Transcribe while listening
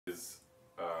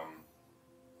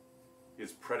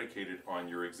is predicated on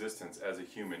your existence as a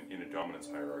human in a dominance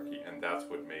hierarchy, and that's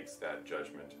what makes that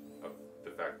judgment of the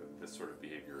fact that this sort of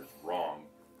behavior is wrong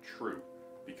true,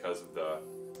 because of the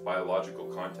biological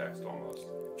context almost.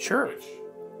 Sure.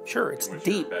 Sure, it's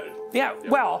deep. Yeah,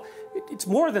 well, it's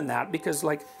more than that, because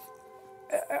like,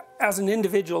 as an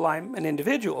individual, I'm an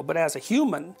individual, but as a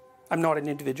human, I'm not an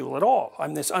individual at all.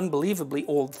 I'm this unbelievably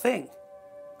old thing.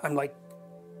 I'm like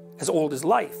as old as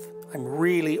life. I'm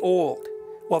really old.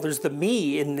 Well, there's the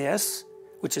me in this,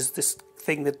 which is this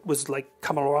thing that was like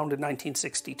coming around in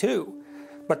 1962.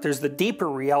 But there's the deeper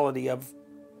reality of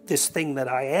this thing that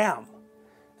I am.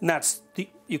 And that's,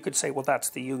 you could say, well, that's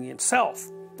the Jungian self.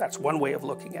 That's one way of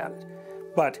looking at it.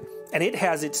 And it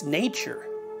has its nature.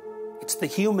 It's the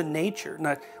human nature.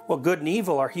 Not, well, good and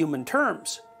evil are human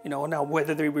terms. You know, now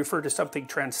whether they refer to something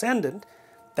transcendent,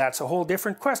 that's a whole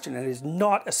different question. And it is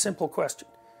not a simple question,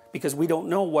 because we don't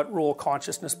know what role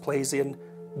consciousness plays in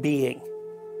being.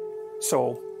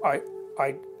 So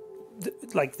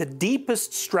like the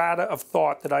deepest strata of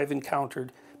thought that I've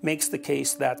encountered makes the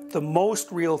case that the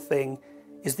most real thing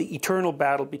is the eternal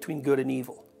battle between good and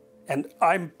evil. And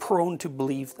I'm prone to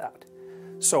believe that.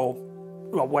 So,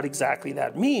 well, what exactly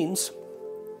that means,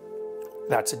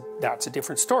 that's a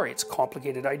different story. It's a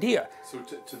complicated idea. So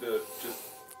to the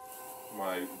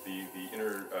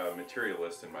inner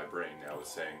materialist in my brain now is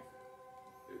saying,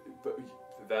 but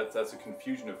that's a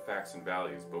confusion of facts and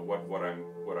values. But what I'm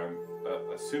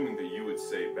assuming that you would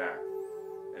say back,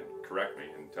 and correct me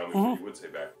and tell me what you would say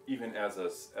back, even as a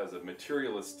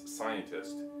materialist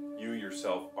scientist, you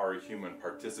yourself are a human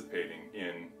participating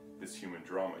in this human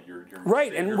drama. You're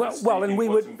right, and and we what's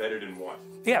would embedded in what.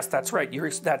 Yes, that's right.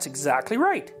 That's exactly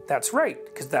right. That's right,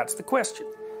 because that's the question.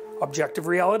 Objective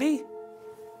reality,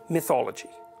 mythology,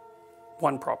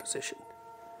 one proposition.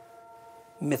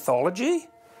 Mythology,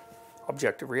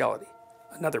 objective reality,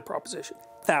 another proposition.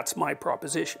 That's my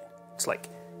proposition. It's like,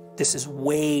 this is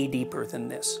way deeper than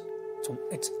this.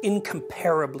 It's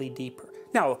incomparably deeper.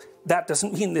 Now, that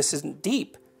doesn't mean this isn't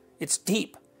deep. It's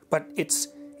deep, but it's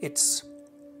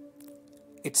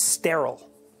sterile,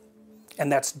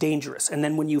 and that's dangerous. And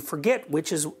then when you forget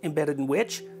which is embedded in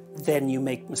which, then you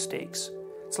make mistakes.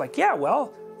 It's like, yeah,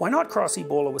 well, why not cross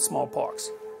Ebola with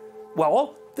smallpox?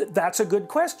 Well, that's a good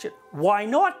question. Why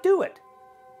not do it?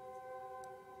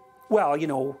 Well, you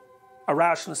know, a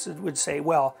rationalist would say,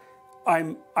 well,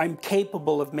 I'm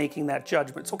capable of making that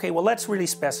judgment. So, okay, well, let's really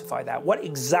specify that. What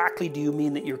exactly do you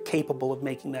mean that you're capable of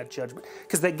making that judgment?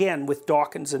 Because again, with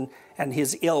Dawkins and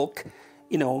his ilk,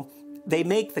 you know, they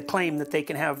make the claim that they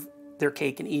can have their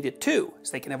cake and eat it too.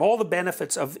 So they can have all the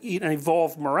benefits of an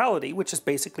evolved morality, which is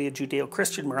basically a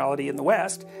Judeo-Christian morality in the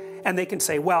West, and they can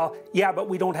say, well, yeah, but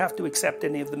we don't have to accept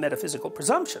any of the metaphysical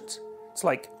presumptions. It's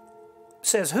like,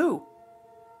 says who?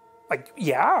 Like,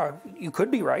 yeah, you could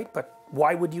be right, but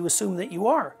why would you assume that you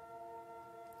are?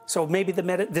 So maybe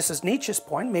this is Nietzsche's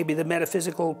point, maybe the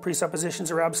metaphysical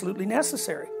presuppositions are absolutely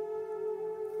necessary.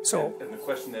 So, and the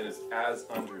question then is, as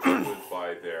understood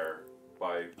by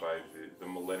the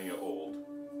millennia-old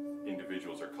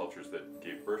individuals or cultures that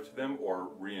gave birth to them, or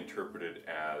reinterpreted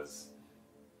as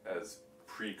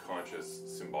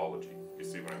pre-conscious symbology. You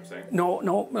see what I'm saying? No,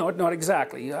 not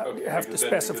exactly. You have to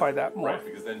specify that more. Right,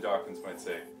 because then Dawkins might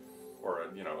say, or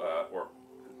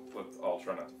I'll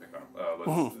try not to pick on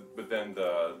him. But then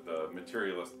the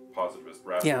materialist, positivist,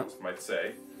 rationalist might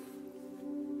say,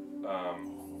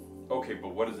 okay,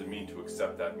 but what does it mean to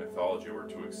accept that mythology or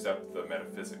to accept the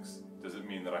metaphysics? Does it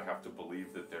mean that I have to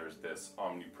believe that there's this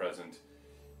omnipresent,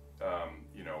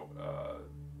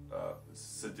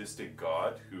 sadistic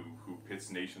God who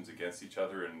pits nations against each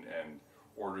other and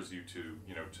orders you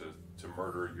to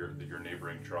murder your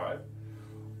neighboring tribe?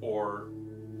 Or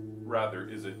rather,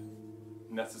 is it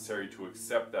necessary to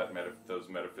accept that the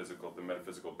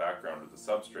metaphysical background or the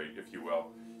substrate, if you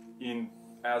will,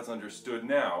 as understood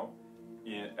now,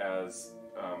 as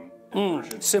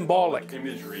symbolic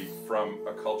imagery from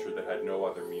a culture that had no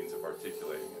other means of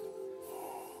articulating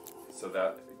it? So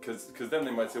that, because then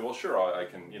they might say, well, sure, I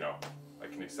can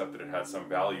accept that it has some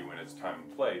value in its time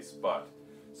and place, but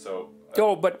so.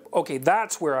 But okay,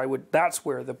 that's where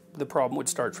the problem would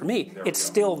start for me. It's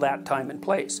still that time and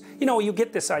place. You know, you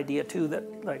get this idea too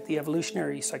that, like, the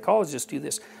evolutionary psychologists do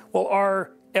this. Well,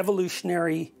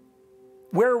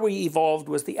 where we evolved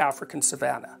was the African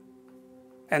savanna.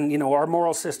 And, you know, our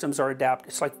moral systems are adapted.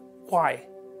 It's like, why?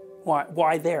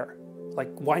 Why there?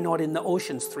 Like, why not in the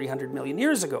oceans 300 million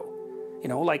years ago? You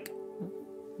know, like,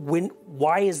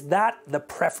 why is that the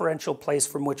preferential place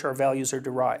from which our values are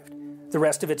derived? The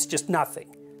rest of it's just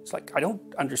nothing. It's like, I don't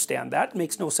understand that. It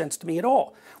makes no sense to me at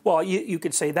all. Well, you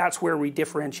could say that's where we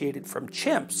differentiated from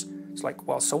chimps. It's like,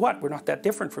 well, so what? We're not that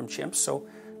different from chimps. So,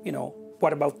 you know,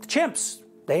 what about the chimps?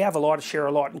 They have share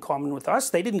a lot in common with us.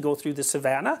 They didn't go through the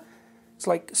savannah. It's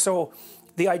like, so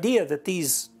the idea that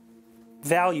these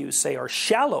values, say, are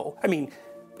shallow, I mean,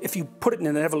 if you put it in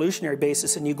an evolutionary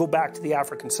basis and you go back to the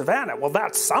African savannah, well,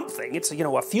 that's something. It's, you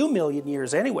know, a few million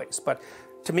years anyways. But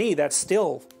to me, that's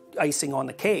still icing on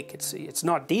the cake. It's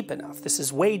not deep enough. This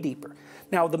is way deeper.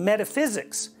 Now, the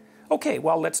metaphysics. Okay,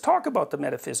 well, let's talk about the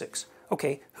metaphysics.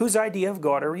 Okay, whose idea of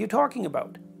God are you talking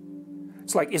about?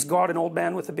 It's like, is God an old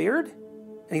man with a beard?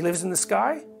 And he lives in the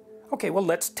sky? Okay, well,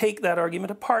 let's take that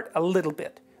argument apart a little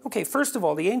bit. Okay, first of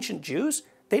all, the ancient Jews,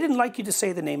 they didn't like you to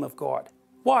say the name of God.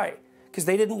 Why? Because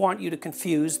they didn't want you to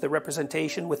confuse the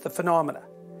representation with the phenomena.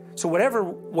 So whatever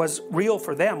was real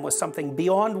for them was something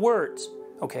beyond words.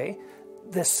 Okay?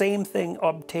 The same thing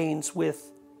obtains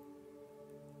with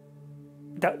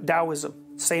Taoism.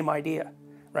 Same idea.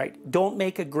 Right? Don't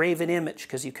make a graven image,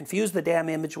 because you confuse the damn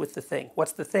image with the thing.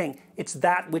 What's the thing? It's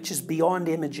that which is beyond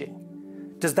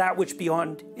imaging. Does that which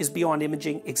is beyond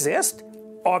imaging exist?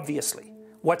 Obviously.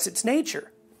 What's its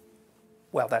nature?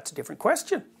 Well, that's a different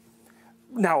question.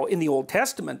 Now, in the Old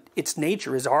Testament, its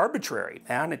nature is arbitrary,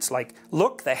 man. It's like,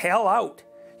 look the hell out.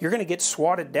 You're going to get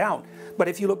swatted down. But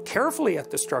if you look carefully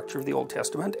at the structure of the Old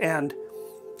Testament, and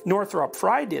Northrop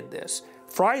Frye did this,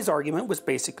 Frye's argument was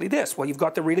basically this. Well, you've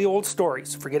got the really old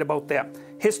stories. Forget about them.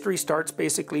 History starts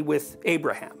basically with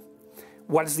Abraham.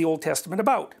 What is the Old Testament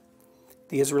about?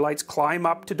 The Israelites climb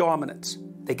up to dominance.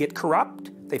 They get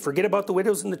corrupt. They forget about the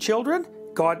widows and the children.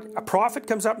 A prophet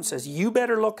comes up and says, you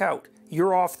better look out.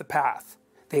 You're off the path.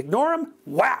 They ignore him.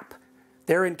 Whap!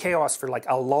 They're in chaos for like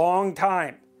a long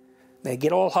time. They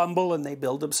get all humble and they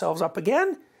build themselves up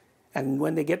again. And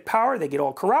when they get power, they get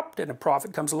all corrupt. And a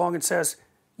prophet comes along and says,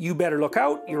 you better look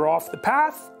out. You're off the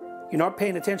path. You're not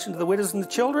paying attention to the widows and the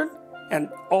children. And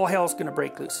all hell's going to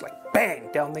break loose. Like bang,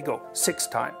 down they go. 6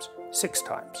 times. 6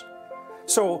 times.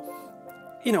 So,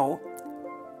 you know,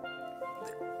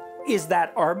 is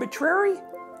that arbitrary?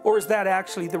 Or is that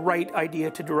actually the right idea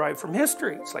to derive from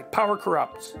history? It's like power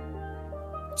corrupts.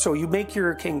 So you make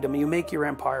your kingdom, you make your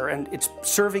empire, and it's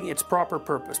serving its proper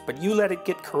purpose. But you let it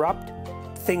get corrupt,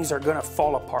 things are going to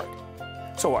fall apart.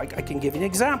 So I can give you an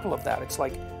example of that. It's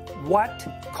like, what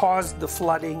caused the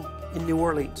flooding in New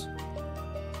Orleans?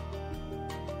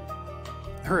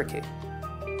 Hurricane.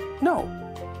 No.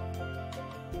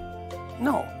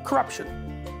 No. Corruption.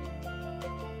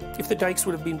 If the dikes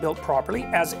would have been built properly,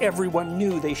 as everyone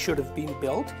knew they should have been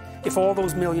built, if all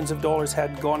those millions of dollars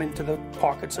had gone into the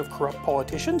pockets of corrupt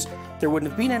politicians, there wouldn't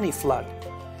have been any flood.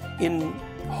 In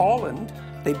Holland,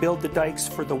 they built the dikes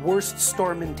for the worst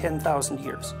storm in 10,000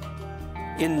 years.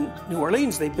 In New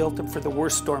Orleans, they built them for the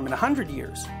worst storm in 100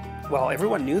 years. Well,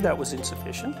 everyone knew that was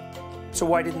insufficient. So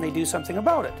why didn't they do something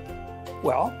about it?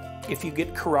 Well, if you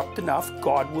get corrupt enough,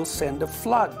 God will send a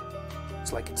flood.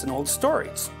 It's like it's an old story.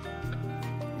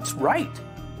 It's right.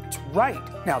 It's right.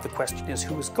 Now the question is,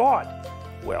 who is God?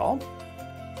 Well,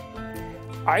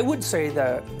 I would say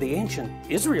the ancient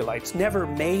Israelites never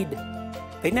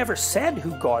said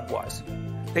who God was.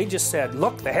 They just said,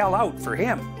 look the hell out for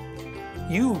him.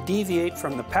 You deviate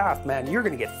from the path, man, you're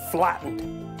going to get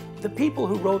flattened. The people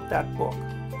who wrote that book,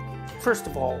 first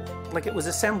of all, like it was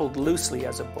assembled loosely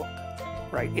as a book,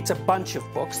 right? It's a bunch of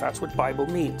books. That's what Bible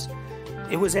means.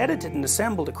 It was edited and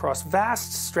assembled across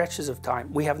vast stretches of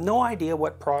time. We have no idea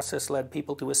what process led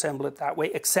people to assemble it that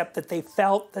way, except that they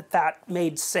felt that that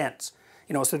made sense.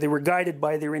 You know, so they were guided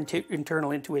by their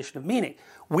internal intuition of meaning.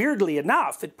 Weirdly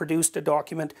enough, it produced a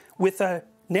document with a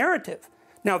narrative.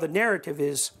 Now, the narrative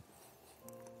is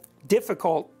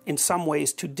difficult in some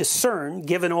ways to discern,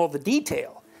 given all the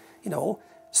detail. You know,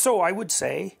 so I would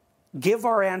say, give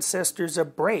our ancestors a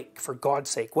break, for God's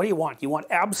sake. What do you want? You want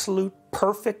absolute,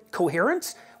 perfect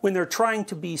coherence when they're trying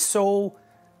to be so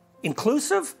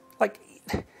inclusive? Like,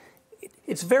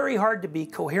 it's very hard to be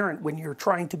coherent when you're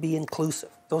trying to be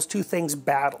inclusive. Those two things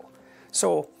battle.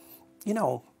 So, you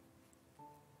know,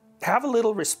 have a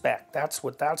little respect. That's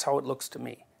how it looks to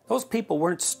me. Those people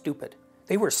weren't stupid.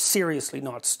 They were seriously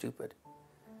not stupid.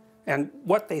 And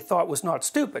what they thought was not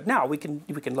stupid. Now, we can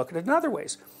look at it in other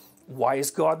ways. Why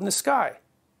is God in the sky?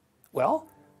 Well,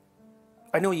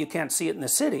 I know you can't see it in the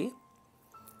city.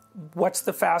 What's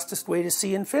the fastest way to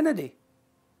see infinity?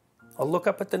 I'll look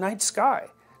up at the night sky.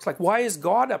 It's like, why is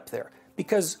God up there?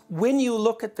 Because when you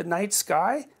look at the night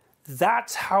sky,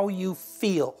 that's how you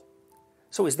feel.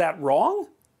 So is that wrong?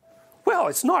 Well,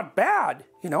 it's not bad.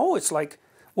 You know, it's like,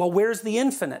 well, where's the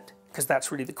infinite? Because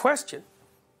that's really the question.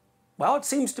 Well, it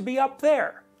seems to be up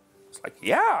there. It's like,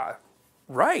 yeah,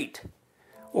 right.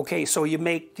 Okay, so you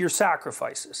make your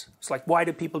sacrifices. It's like, why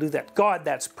do people do that? God,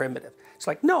 that's primitive. It's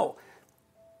like, no.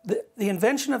 The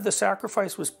invention of the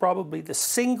sacrifice was probably the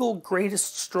single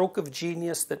greatest stroke of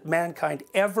genius that mankind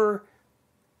ever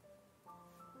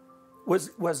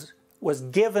was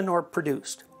given or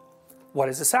produced. What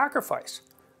is a sacrifice?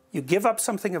 You give up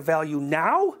something of value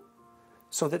now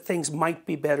so that things might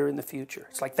be better in the future.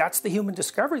 It's like, that's the human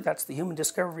discovery. That's the human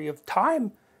discovery of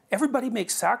time. Everybody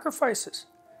makes sacrifices.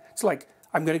 It's like,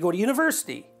 I'm going to go to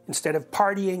university instead of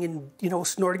partying and,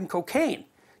 snorting cocaine.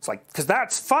 It's like, because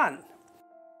that's fun.